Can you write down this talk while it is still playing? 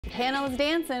Panel is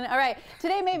dancing. All right,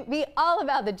 today may be all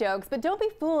about the jokes, but don't be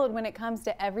fooled when it comes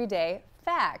to everyday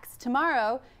facts.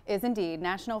 Tomorrow is indeed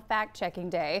National Fact Checking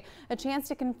Day, a chance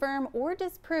to confirm or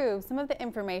disprove some of the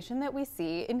information that we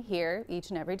see and hear each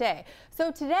and every day.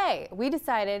 So today, we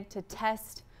decided to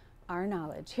test our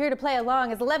knowledge. Here to play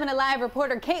along is 11 Alive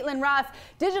reporter Caitlin Ross,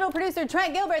 digital producer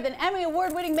Trent Gilbert, and Emmy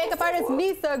Award-winning makeup artist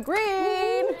Nisa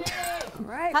Green. All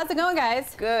right. How's it going,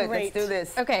 guys? Good. Great. Let's do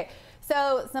this. Okay.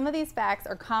 So some of these facts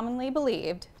are commonly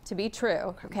believed to be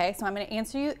true. Okay. So I'm going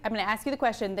to ask you the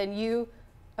question, then you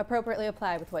appropriately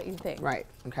apply with what you think. Right.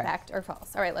 Okay. Fact or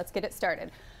false. All right. Let's get it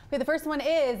started. Okay. The first one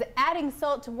is adding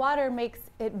salt to water makes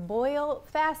it boil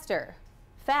faster.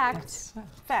 Fact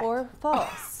or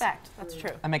false? Fact. That's true.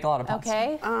 I make a lot of pasta.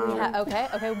 Okay.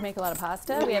 We make a lot of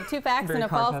pasta. We have two facts and a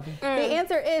false. The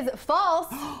answer is false.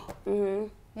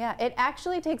 Yeah, it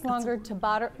actually takes longer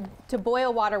to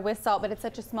boil water with salt, but it's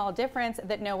such a small difference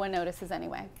that no one notices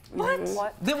anyway.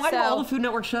 What? Then why do all the Food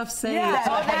Network chefs say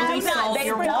They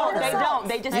don't.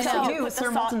 They just say do.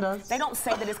 Sir Milton does. They don't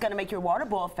say that it's going to make your water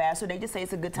boil faster. They just say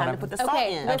it's a good time to put the salt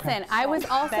in. Listen, I was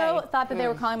also thought that they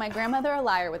were calling my grandmother a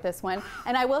liar with this one,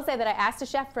 and I will say that I asked a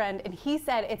chef friend, and he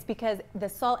said it's because the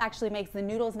salt actually makes the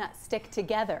noodles not stick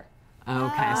together.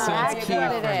 Okay, so it's key.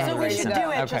 So we should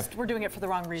do it, just we're doing it for the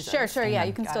wrong reason. Sure, yeah,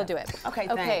 you can still do it. Okay,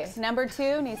 Okay, thanks. number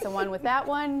two, Nisa won with that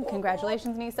one.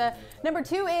 Congratulations, Nisa. Number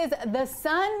two is the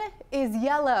sun is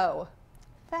yellow.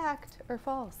 Fact or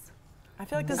false? I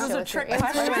feel like this is So a it's your trick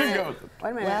answer. question.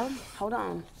 Wait a minute. Well, hold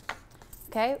on.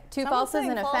 Okay, two Someone's falses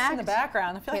and a saying false fact. in the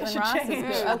background. I feel like Caitlin I should Ross is change.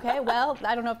 good. Okay, well,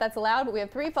 I don't know if that's allowed, but we have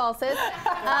three falses.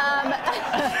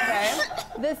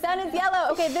 The sun is yellow.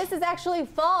 Okay, this is actually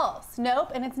false.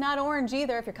 Nope, and it's not orange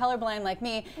either if you're colorblind like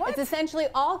me. It's essentially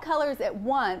all colors at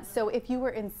once. So if you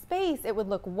were in space, it would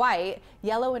look white.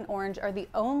 Yellow and orange are the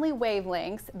only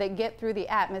wavelengths that get through the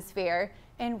atmosphere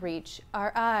and reach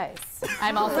our eyes.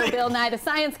 I'm also Bill Nye the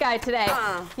Science Guy today.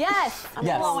 Yes.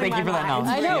 Yes, thank you for that knowledge.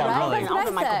 I know, Yeah, right? really. That's All the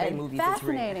what Michael I Bay said. movies, it's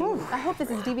real. Fascinating. I hope this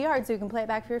is DVR'd so you can play it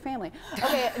back for your family.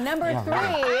 Okay, number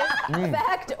three,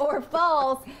 fact or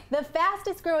false, the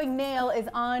fastest growing nail is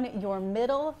on your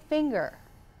middle finger.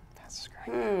 That's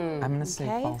great. I'm going to say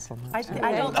false on that.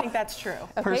 I don't think that's true.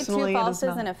 Okay, Personally, two it is falses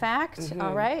not. and a fact.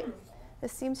 All right.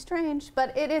 This seems strange,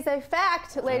 but it is a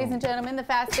fact, ladies and gentlemen. The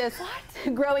fastest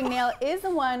growing nail is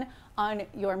the one on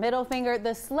your middle finger.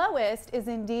 The slowest is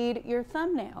indeed your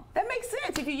thumbnail. That makes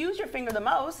sense. If you use your finger the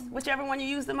most, whichever one you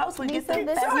use the most, will get Nisa,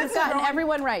 you've gotten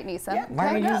everyone right, Nisa. Yeah.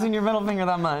 Why are you using your middle finger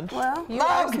that much? Well, You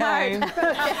are Okay. smart. Get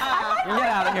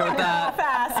out of here with that.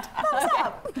 Fast. All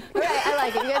right, I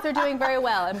like it. You guys are doing very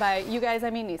well, and by you guys, I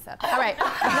mean Nisa. All right,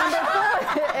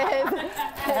 number 4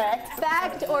 is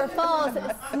fact or false.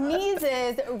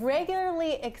 Sneezes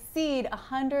regularly exceed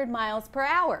 100 miles per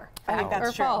hour. I think Fact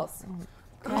that's or true. false?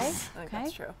 Okay. I think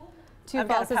that's true. Two I've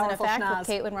got a falses and a powerful fact schnoz. with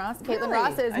Caitlin Ross. Caitlin Really?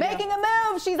 Ross is I know. making a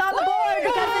move. She's on the board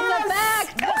because it's a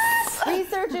fact.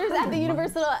 Researchers at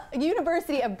the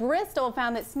University of Bristol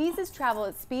found that sneezes travel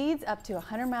at speeds up to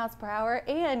 100 miles per hour.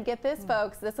 And get this,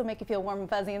 folks, this will make you feel warm and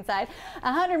fuzzy inside.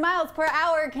 100 miles per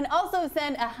hour can also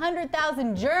send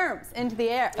 100,000 germs into the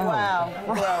air. wow.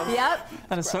 Gross. Yep.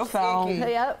 That is so foul.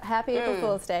 Yep. Happy April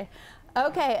Fool's Day.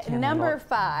 Okay, number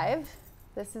 5.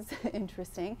 This is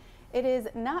interesting. It is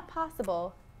not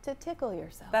possible to tickle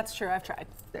yourself. That's true. I've tried.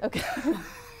 Okay.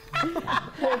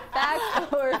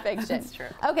 Fact or fiction? That's true.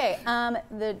 Okay,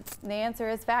 the answer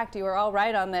is fact. You are all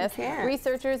right on this. You can't.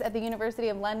 Researchers at the University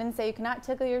of London say you cannot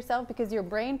tickle yourself because your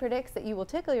brain predicts that you will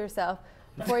tickle yourself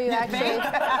before you actually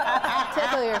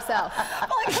tickle yourself.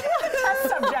 Test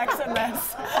subjects in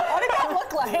this. What did that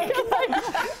look like?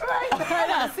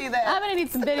 I see that. I'm gonna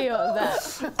need some video of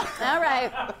that. All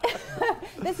right.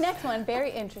 This next one,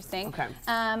 very interesting. Okay.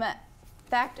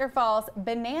 Fact or false,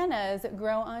 bananas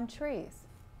grow on trees.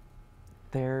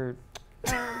 They're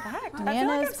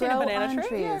Bananas seen a grow banana on tree,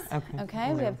 trees. yeah.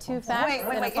 Okay, we have two facts Wait,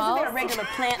 and a isn't false. there a regular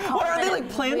plant? what are they like We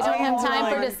plants? don't have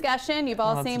time for Oh, discussion. You've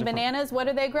all that's seen different. bananas. What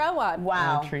do they grow on?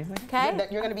 Wow. trees. Okay.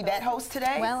 You're going to be that host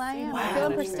today? Well, I am. I'm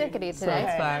feeling persnickety So today.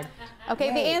 it's fact.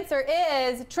 Okay, the answer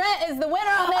is Trent is the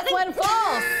winner on this one.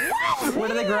 False. Where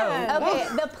do they grow? Okay,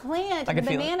 the plant, I the can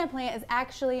feel it. banana plant is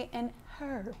actually an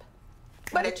herb.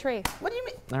 But a tree. What do you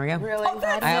mean? There we go. Really?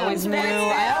 I always knew.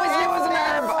 I always knew it was an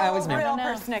herb. I always knew. Real No.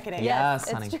 persnickety. Yes,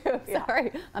 It's honey. true.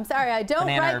 Sorry. I'm sorry. I don't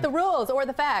Banana write herb. the rules or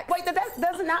the facts. Wait, that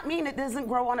does not mean it doesn't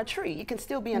grow on a tree. It can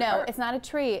still be an No, herb. it's not a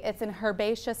tree. It's an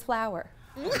herbaceous flower.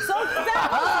 So that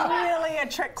was really a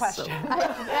trick question.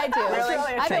 I do. Really?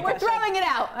 I know, Trick we're question. throwing it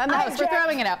out. I'm the host. We're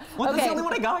throwing it out. Well, that's Okay. the only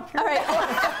one I got. All right.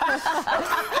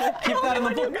 Keep that in the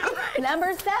book.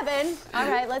 Number 7. All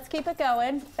right, let's keep it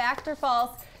going. Fact or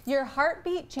false? Your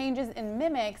heartbeat changes and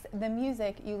mimics the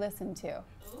music you listen to.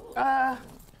 I'm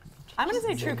going to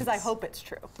say true because I hope it's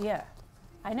true. Yeah.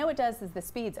 I know it does is the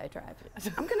speeds I drive.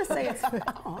 I'm going to say it's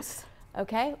false.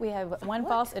 Okay, we have one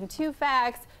false and 2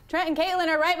 facts. Trent and Caitlin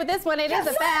are right with this one. It is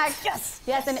a fact. Yes.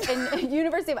 Yes, and a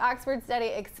University of Oxford study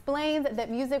explains that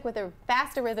music with a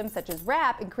faster rhythm, such as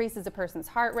rap, increases a person's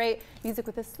heart rate. Music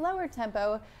with a slower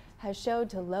tempo has showed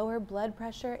to lower blood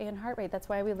pressure and heart rate. That's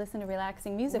why we listen to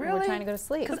relaxing music when we're trying to go to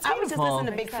sleep. Because I was just listening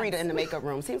to Big Frida in the makeup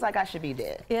room. Seems like I should be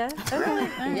dead. Yeah?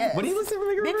 Okay. Yes. What do you listen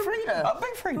to? Big Frida. Oh,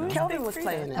 Big Frida. Kelvin was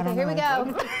playing it. Okay, here we go.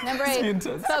 Number 8.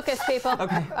 Focus, people.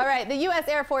 Okay. All right, the U.S.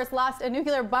 Air Force lost a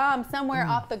nuclear bomb somewhere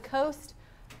off the coast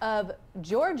of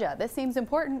Georgia. This seems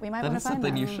important. We might want to find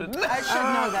something that. you should know. I should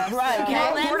know that. Right.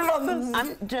 Okay.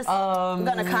 I'm just going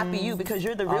to copy you because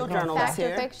you're the real journalist Fact or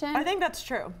here. fiction? I think that's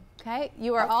true. Okay,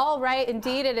 you are all right.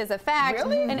 Indeed, it is a fact.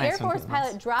 Really? An Nice Air Force one,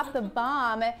 pilot dropped the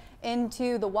bomb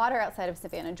into the water outside of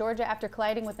Savannah, Georgia, after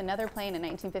colliding with another plane in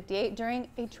 1958 during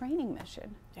a training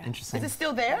mission. Interesting. Is it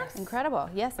still there? Incredible.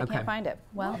 Yes, I Okay. can't find it.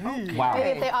 Well, Wow. maybe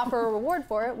if they offer a reward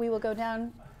for it, we will go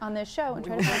down on this show and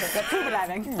try to find it. That's Scuba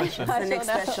diving. I The don't next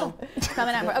know. special.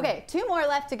 Coming up. Okay, 2 more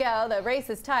left to go. The race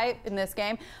is tight in this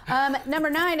game. Number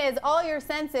 9 is all your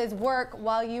senses work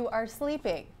while you are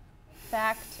sleeping.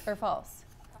 Fact or false?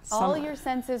 All your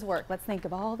senses work. Let's think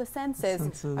of all the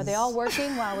senses. Are they all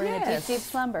working while we're in a deep, deep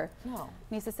slumber? No.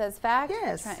 Nisa says fact.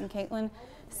 Yes. Trent and Caitlin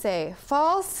say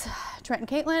false. Trent and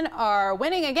Caitlin are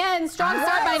winning again. Strong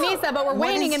start by Nisa, but we're When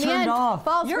waning it's in the turned end. off.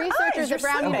 False. Your Researchers eyes, at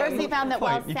Brown you're University sleeping. found that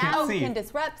while Point. You can't sound see. can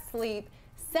disrupt sleep,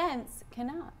 sense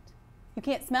cannot. You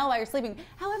can't smell while you're sleeping.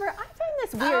 However, I find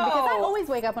this weird because I always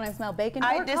wake up when I smell bacon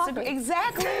I or disagree.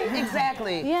 coffee.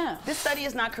 Exactly. Yeah. This study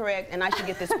is not correct, and I should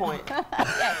get this point. Well,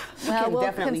 can we'll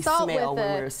definitely consult smell with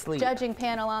when the we're asleep. judging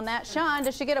panel on that. Sean,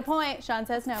 does she get a point? Sean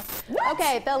says no.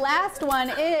 Okay, the last one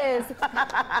is,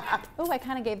 oh, I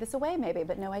kind of gave this away maybe,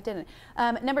 but no, I didn't.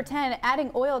 Number 10,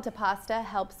 adding oil to pasta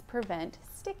helps prevent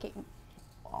sticking.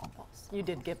 You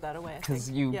did give that away. I Because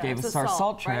think. you Yeah, gave it's us a our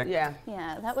salt right? trick. Yeah.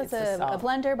 Yeah, that was It's the a salt.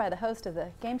 blunder by the host of the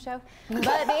game show. But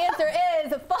the answer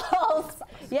is false.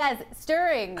 Yes,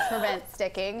 stirring prevents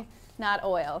sticking, not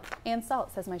oil. And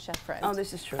salt, says my chef friend. Oh,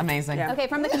 this is true. Amazing. Yeah. Okay,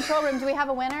 from the control room, do we have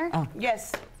a winner? Oh.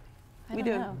 Yes. I we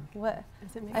don't do. know. What?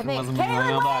 Is it me? I think wasn't Caitlin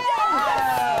real wins!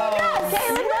 Yes,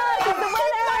 Caitlin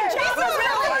Williams is the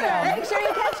winner! Make sure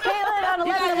you catch Caitlin on 11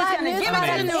 guys Live gonna News give it to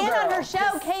the and new on girl. her show,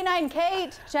 K9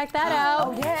 Kate. Check that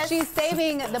out. yes. She's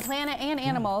saving the planet and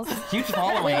animals. Huge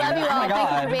following. We love you Oh all. my Thank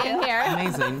God. you for being here.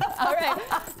 Amazing. All right.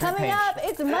 Coming page. up,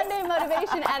 it's Monday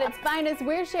Motivation at its finest.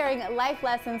 We're sharing life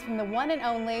lessons from the one and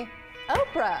only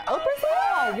Oprah. Oprah's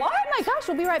here. what? Oh my gosh,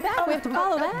 we'll be right back. We have to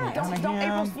follow that. Don't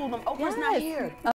April fool them. Oprah's not Yes. here.